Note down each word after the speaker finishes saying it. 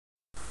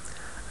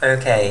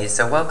Okay,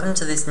 so welcome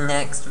to this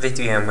next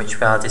video in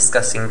which we are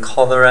discussing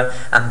cholera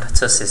and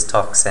pertussis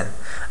toxin.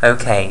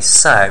 Okay,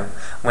 so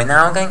we're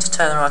now going to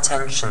turn our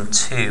attention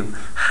to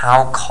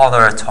how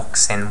cholera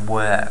toxin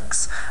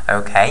works.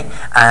 Okay,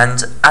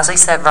 and as I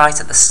said right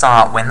at the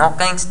start, we're not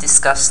going to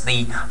discuss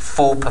the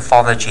full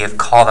pathology of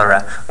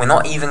cholera. We're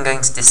not even going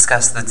to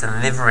discuss the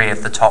delivery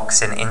of the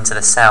toxin into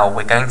the cell.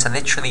 We're going to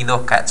literally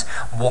look at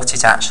what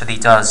it actually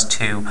does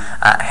to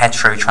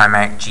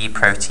heterotrimeric G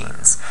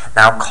proteins.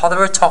 Now,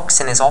 cholera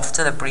toxin is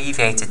often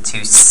abbreviated to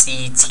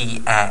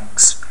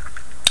CTX.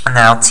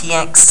 Now,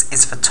 TX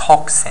is for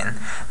toxin,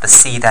 the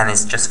C then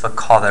is just for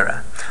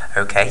cholera.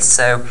 Okay,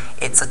 so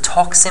it's a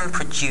toxin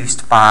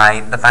produced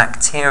by the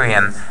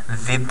bacterium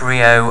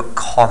Vibrio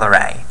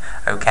cholerae.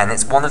 Okay, and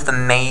it's one of the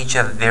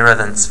major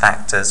virulence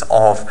factors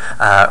of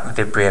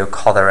Vibrio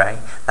cholerae.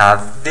 Now, a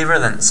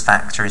virulence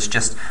factor is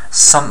just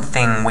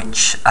something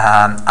which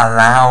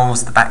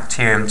allows the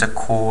bacterium to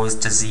cause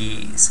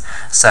disease.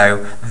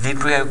 So,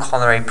 Vibrio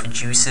cholerae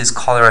produces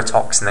cholera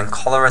toxin, and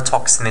cholera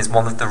toxin is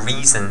one of the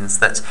reasons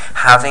that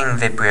having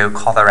Vibrio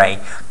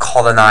cholerae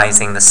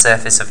colonizing the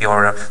surface of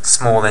your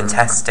small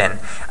intestine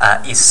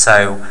is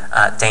so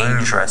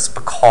dangerous,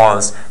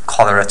 because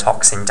cholera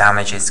toxin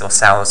damages your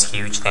cells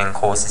hugely and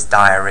causes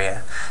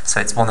diarrhea. So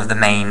it's one of the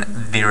main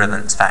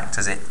virulence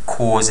factors. It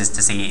causes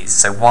disease.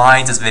 So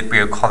why does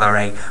Vibrio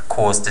cholerae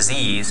cause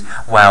disease?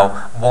 Well,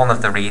 one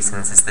of the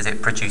reasons is that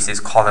it produces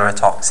cholera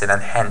toxin,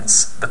 and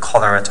hence the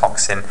cholera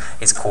toxin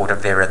is called a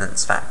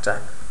virulence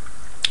factor.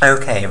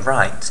 Okay,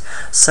 right.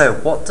 So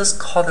what does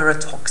cholera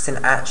toxin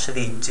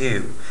actually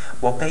do?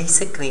 Well,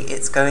 basically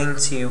it's going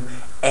to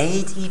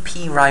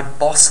ADP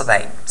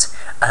ribosylate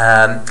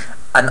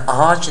an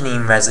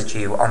arginine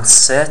residue on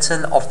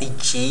certain of the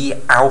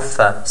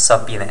G-alpha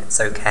subunits,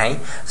 okay?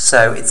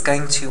 So it's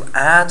going to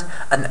add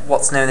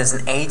what's known as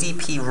an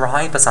ADP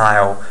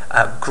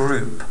ribosyl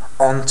group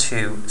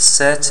onto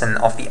certain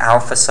of the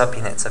alpha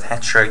subunits of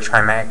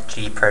heterotrimeric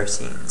G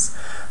proteins.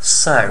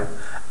 So,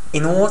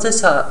 in order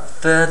to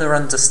further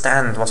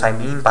understand what I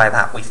mean by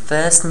that, we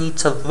first need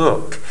to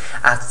look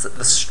at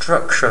the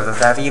structure of a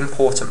very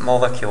important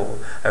molecule,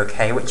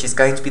 okay, which is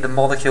going to be the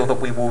molecule that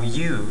we will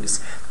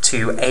use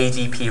to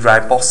ADP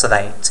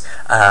ribosylate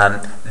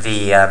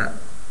the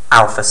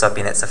alpha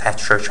subunits of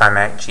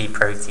heterotrimeric G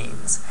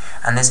proteins.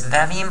 And this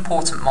very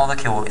important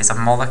molecule is a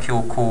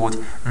molecule called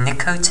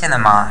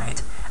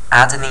nicotinamide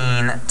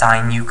adenine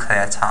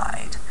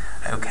dinucleotide.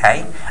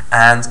 Okay,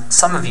 and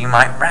some of you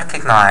might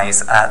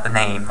recognize the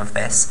name of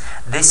this.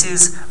 This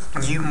is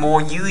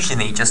more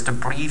usually just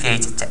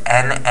abbreviated to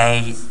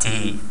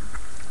NAD.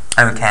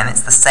 Okay, and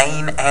it's the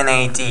same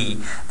NAD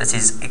that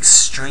is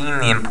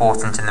extremely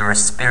important in the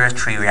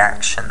respiratory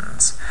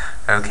reactions.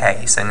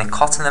 Okay, so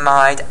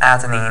nicotinamide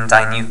adenine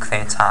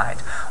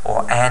dinucleotide,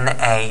 or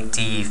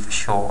NAD for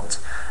short.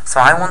 So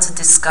I want to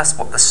discuss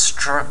what the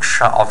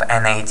structure of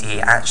NAD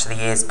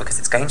actually is, because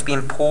it's going to be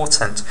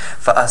important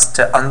for us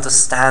to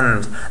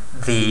understand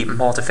the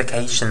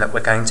modification that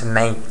we're going to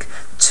make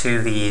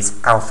to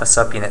these alpha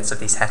subunits of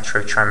these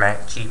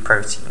heterotrimeric G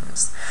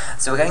proteins.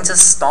 So we're going to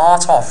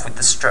start off with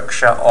the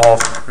structure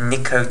of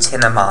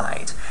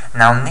nicotinamide.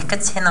 Now,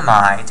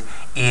 nicotinamide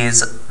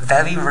is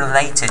very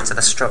related to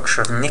the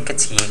structure of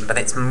nicotine, but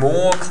it's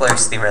more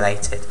closely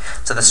related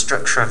to the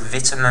structure of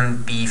vitamin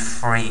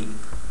B3.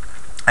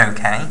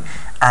 Okay,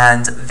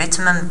 and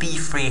vitamin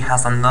B3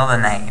 has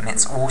another name.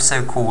 It's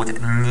also called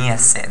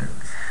niacin.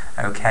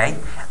 Okay,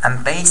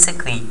 and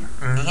basically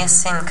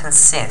niacin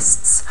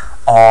consists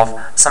of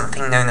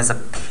something known as a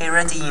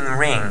pyridine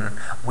ring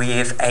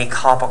with a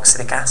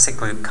carboxylic acid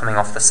group coming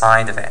off the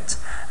side of it.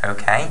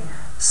 Okay,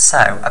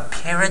 so a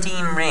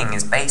pyridine ring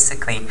is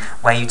basically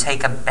where you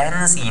take a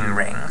benzene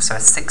ring, so a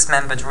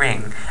six-membered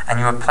ring, and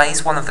you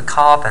replace one of the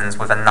carbons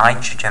with a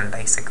nitrogen,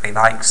 basically,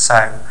 like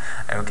so.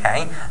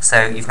 Okay,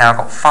 so you've now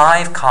got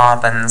 5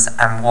 carbons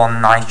and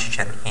 1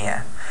 nitrogen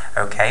here.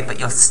 Okay, but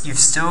you've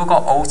still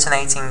got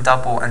alternating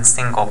double and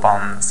single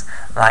bonds,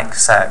 like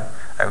so.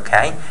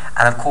 Okay,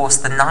 and of course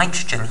the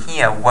nitrogen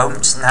here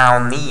won't now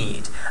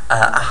need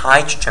a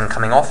hydrogen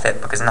coming off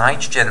it, because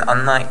nitrogen,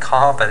 unlike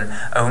carbon,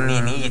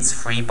 only needs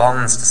 3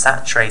 bonds to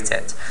saturate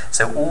it.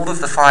 So all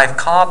of the 5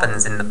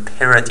 carbons in the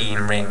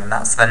pyridine ring, and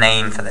that's the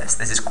name for this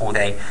is called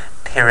a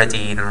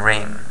pyridine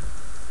ring.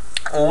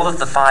 All of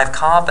the 5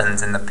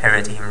 carbons in the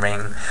pyridine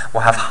ring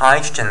will have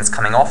hydrogens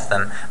coming off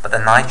them, but the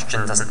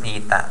nitrogen doesn't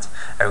need that.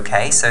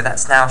 Okay, so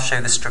let's now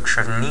show the structure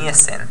of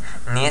niacin.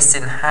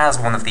 Niacin has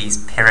one of these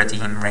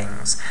pyridine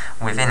rings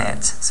within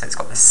it. So it's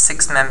got this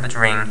 6-membered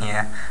ring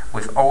here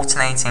with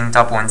alternating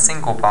double and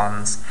single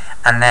bonds,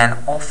 and then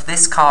off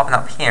this carbon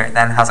up here it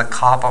then has a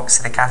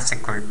carboxylic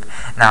acid group.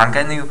 Now I'm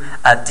going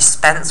to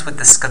dispense with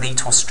the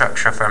skeletal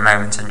structure for a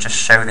moment and just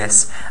show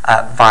this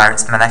via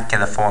its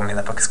molecular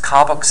formula, because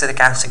carboxylic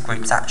acid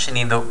groups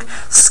actually look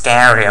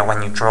scarier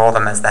when you draw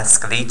them as their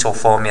skeletal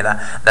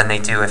formula than they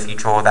do if you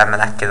draw their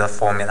molecular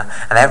formula,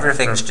 and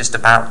everything's just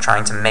about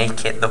trying to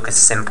make it look as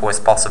simple as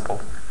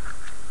possible.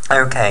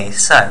 Okay,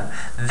 so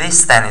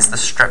this then is the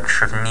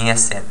structure of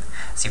niacin.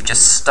 So you've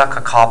just stuck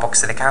a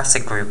carboxylic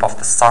acid group off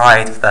the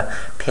side of the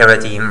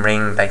pyridine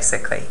ring,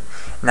 basically.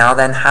 Now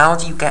then, how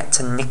do you get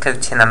to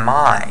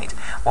nicotinamide?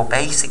 Well,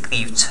 basically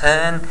you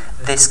turn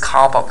this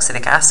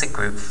carboxylic acid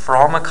group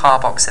from a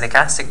carboxylic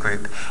acid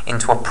group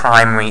into a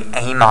primary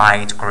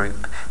amide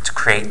group to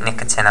create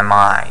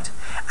nicotinamide.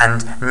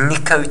 And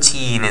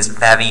nicotine is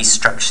very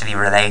structurally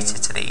related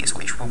to these,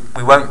 which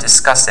we won't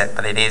discuss it,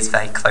 but it is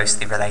very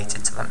closely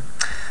related to them.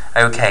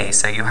 Okay,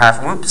 so you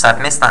have, whoops,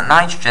 I've missed that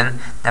nitrogen,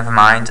 never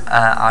mind,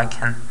 I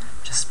can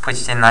just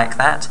put it in like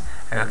that.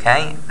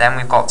 Okay, then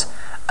we've got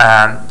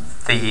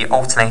the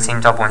alternating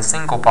double and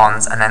single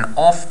bonds, and then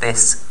off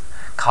this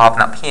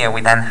carbon up here,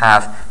 we then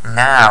have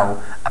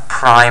now a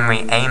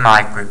primary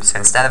amide group. So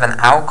instead of an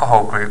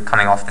alcohol group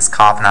coming off this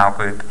carbonyl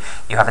group,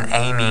 you have an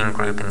amine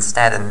group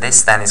instead, and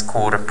this then is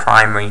called a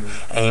primary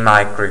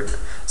amide group.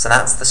 So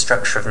that's the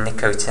structure of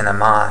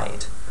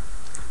nicotinamide.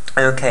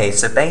 Okay,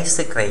 so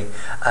basically,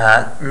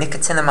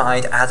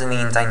 nicotinamide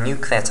adenine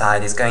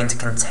dinucleotide is going to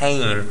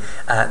contain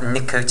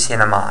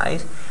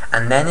nicotinamide,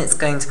 and then it's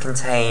going to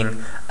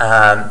contain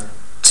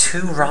 2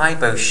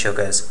 ribose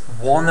sugars,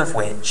 one of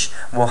which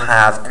will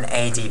have an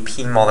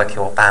ADP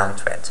molecule bound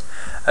to it.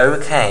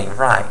 Okay,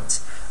 right.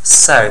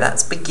 So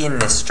let's begin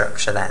this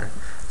structure then.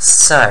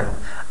 So,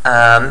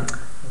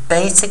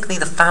 basically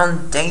the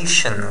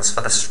foundations for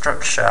the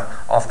structure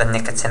of the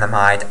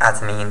nicotinamide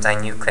adenine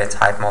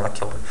dinucleotide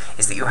molecule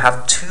is that you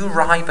have 2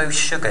 ribose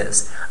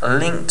sugars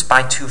linked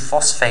by 2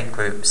 phosphate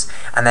groups,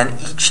 and then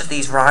each of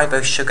these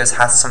ribose sugars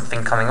has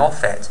something coming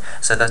off it.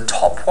 So the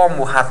top one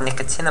will have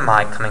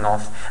nicotinamide coming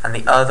off, and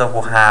the other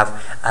will have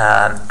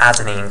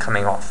adenine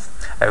coming off.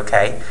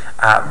 Okay,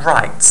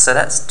 right, so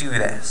let's do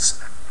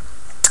this.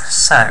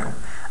 So,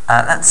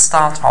 let's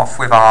start off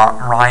with our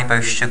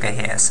ribose sugar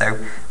here. So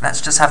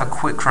let's just have a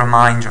quick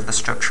reminder of the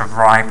structure of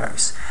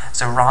ribose.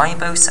 So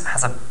ribose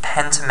has a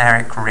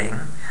pentameric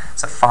ring,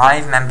 it's a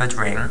 5-membered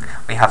ring.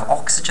 We have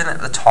oxygen at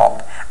the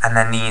top, and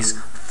then these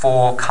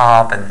 4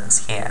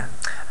 carbons here.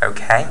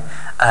 Okay,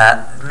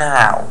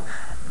 now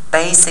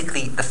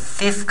basically the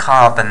 5th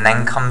carbon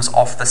then comes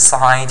off the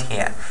side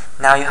here.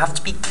 Now you have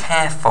to be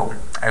careful,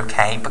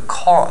 okay,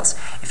 because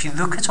if you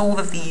look at all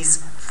of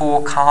these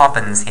 4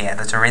 carbons here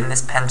that are in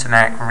this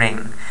pentameric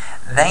ring,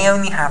 they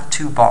only have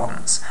 2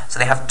 bonds, so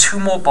they have 2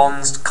 more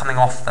bonds coming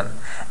off them.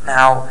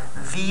 Now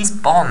these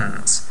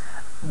bonds,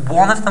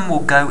 one of them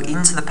will go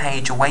into the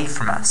page away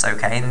from us,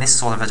 okay, in this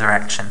sort of a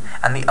direction,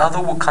 and the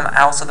other will come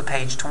out of the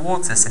page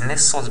towards us in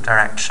this sort of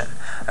direction.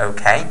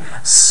 Okay,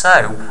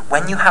 so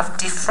when you have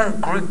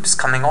different groups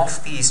coming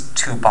off these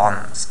 2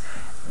 bonds,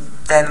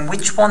 then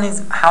which one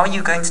is, how are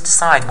you going to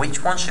decide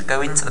which one should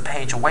go into the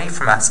page away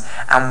from us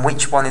and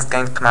which one is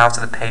going to come out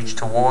of the page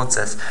towards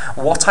us?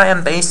 What I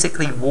am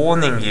basically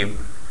warning you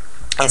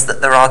is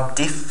that there are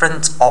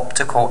different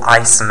optical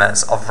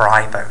isomers of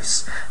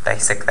ribose,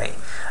 basically.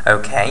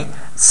 Okay,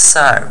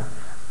 so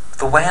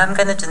the way I'm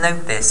going to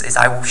denote this is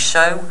I will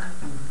show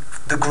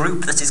the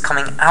group that is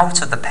coming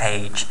out of the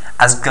page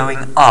as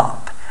going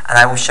up, and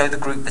I will show the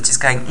group that is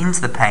going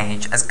into the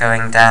page as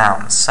going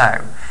down.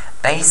 So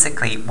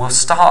basically, we'll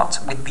start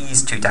with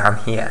these 2 down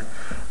here.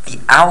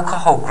 The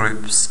alcohol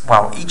groups,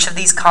 well, each of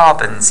these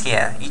carbons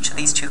here, each of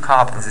these 2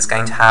 carbons is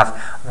going to have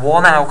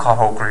 1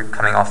 alcohol group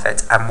coming off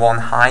it and 1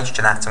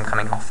 hydrogen atom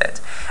coming off it.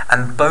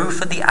 And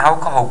both of the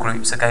alcohol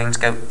groups are going to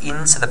go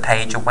into the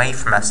page away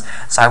from us,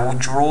 so I will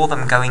draw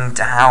them going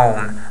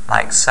down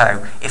like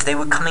so. If they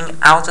were coming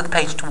out of the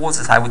page towards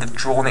us, I would have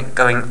drawn it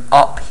going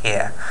up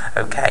here,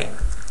 okay?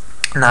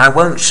 Now I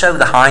won't show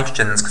the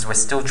hydrogens because we're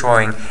still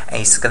drawing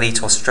a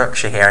skeletal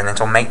structure here, and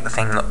it'll make the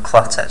thing look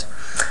cluttered.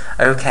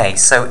 Okay,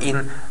 so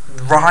in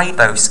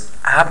ribose,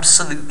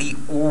 absolutely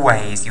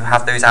always you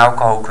have those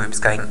alcohol groups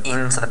going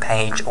into the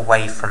page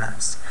away from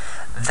us.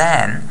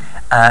 Then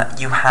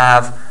you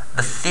have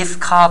the 5th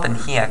carbon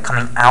here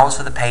coming out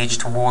of the page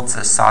towards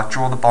us, so I'll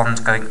draw the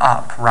bond going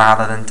up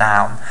rather than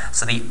down.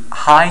 So the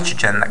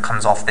hydrogen that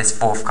comes off this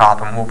 4th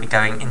carbon will be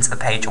going into the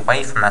page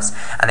away from us,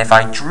 and if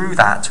I drew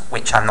that,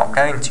 which I'm not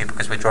going to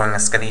because we're drawing a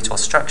skeletal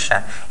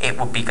structure, it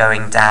would be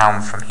going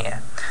down from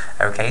here.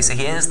 Okay, so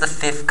here's the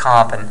 5th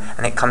carbon,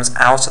 and it comes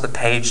out of the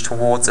page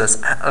towards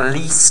us, at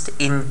least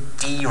in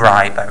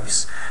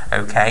D-ribose.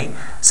 Okay,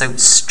 so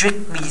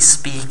strictly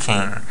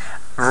speaking,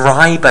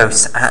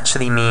 ribose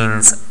actually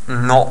means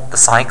not the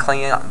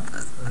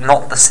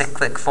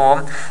cyclic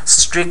form.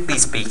 Strictly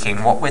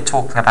speaking, what we're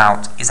talking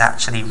about is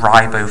actually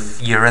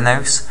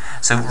ribofuranose.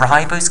 So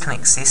ribose can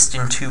exist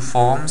in 2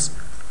 forms.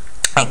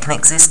 It can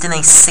exist in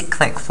a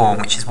cyclic form,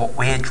 which is what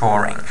we're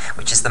drawing,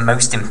 which is the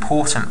most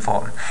important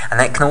form. And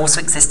it can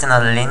also exist in a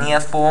linear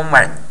form,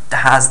 where it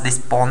has this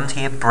bond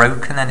here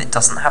broken and it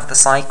doesn't have the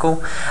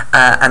cycle.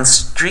 And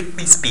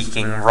strictly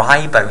speaking,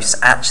 ribose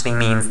actually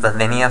means the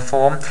linear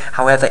form.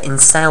 However, in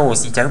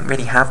cells, you don't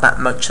really have that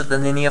much of the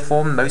linear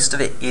form. Most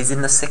of it is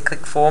in the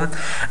cyclic form.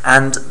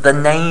 And the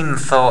name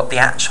for the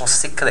actual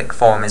cyclic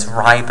form is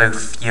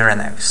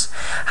ribofuranose.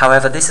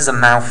 However, this is a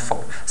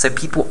mouthful. So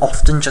people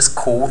often just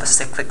call the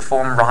cyclic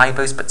form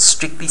ribose, but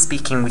strictly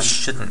speaking, we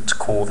shouldn't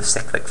call the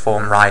cyclic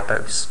form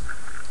ribose.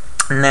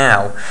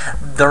 Now,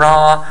 there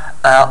are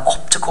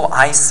optical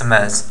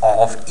isomers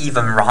of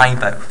even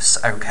ribose,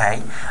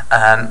 okay?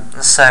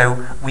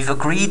 So we've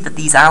agreed that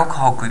these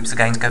alcohol groups are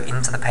going to go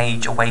into the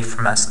page away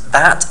from us.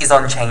 That is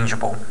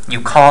unchangeable. You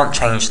can't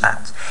change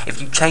that.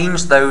 If you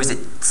change those,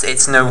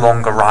 it's no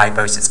longer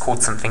ribose, it's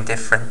called something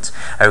different,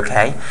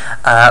 okay?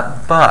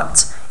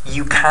 But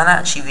you can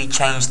actually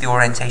change the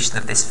orientation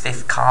of this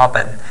fifth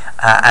carbon,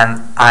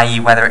 and i.e.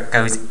 whether it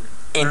goes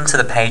into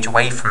the page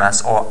away from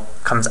us or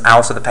comes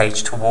out of the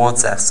page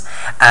towards us.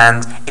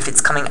 And if it's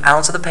coming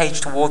out of the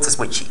page towards us,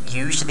 which it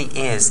usually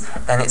is,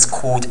 then it's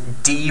called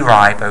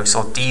D-ribose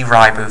or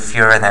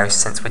D-ribofuranose,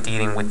 since we're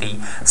dealing with the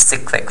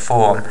cyclic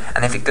form.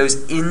 And if it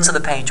goes into the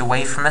page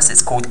away from us,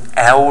 it's called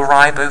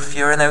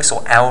L-ribofuranose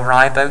or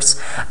L-ribose.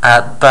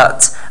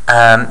 But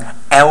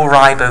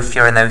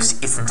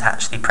L-ribofuranose isn't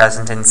actually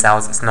present in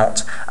cells. It's not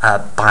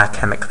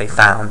biochemically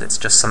found. It's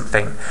just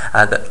something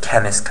that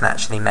chemists can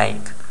actually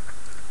make.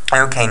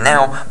 Okay,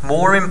 now,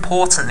 more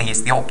importantly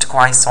is the optical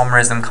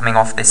isomerism coming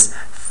off this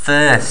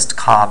first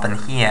carbon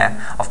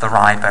here of the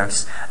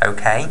ribose,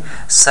 okay?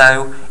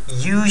 So,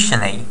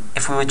 usually,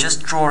 if we were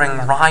just drawing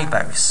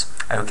ribose,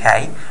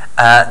 okay,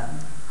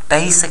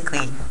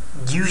 basically,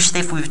 usually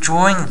if we were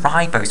drawing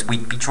ribose,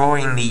 we'd be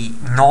drawing the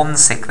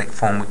non-cyclic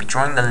form, we'd be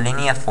drawing the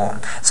linear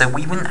form. So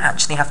we wouldn't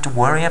actually have to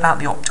worry about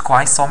the optical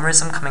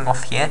isomerism coming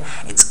off here.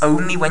 It's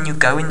only when you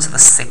go into the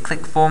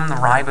cyclic form, the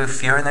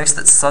ribofuranose,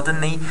 that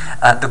suddenly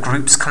the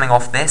groups coming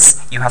off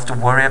this, you have to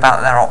worry about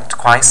their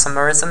optical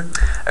isomerism.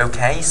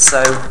 Okay,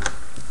 so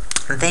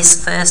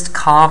this first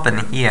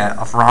carbon here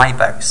of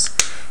ribose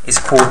is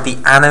called the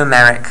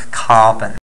anomeric carbon.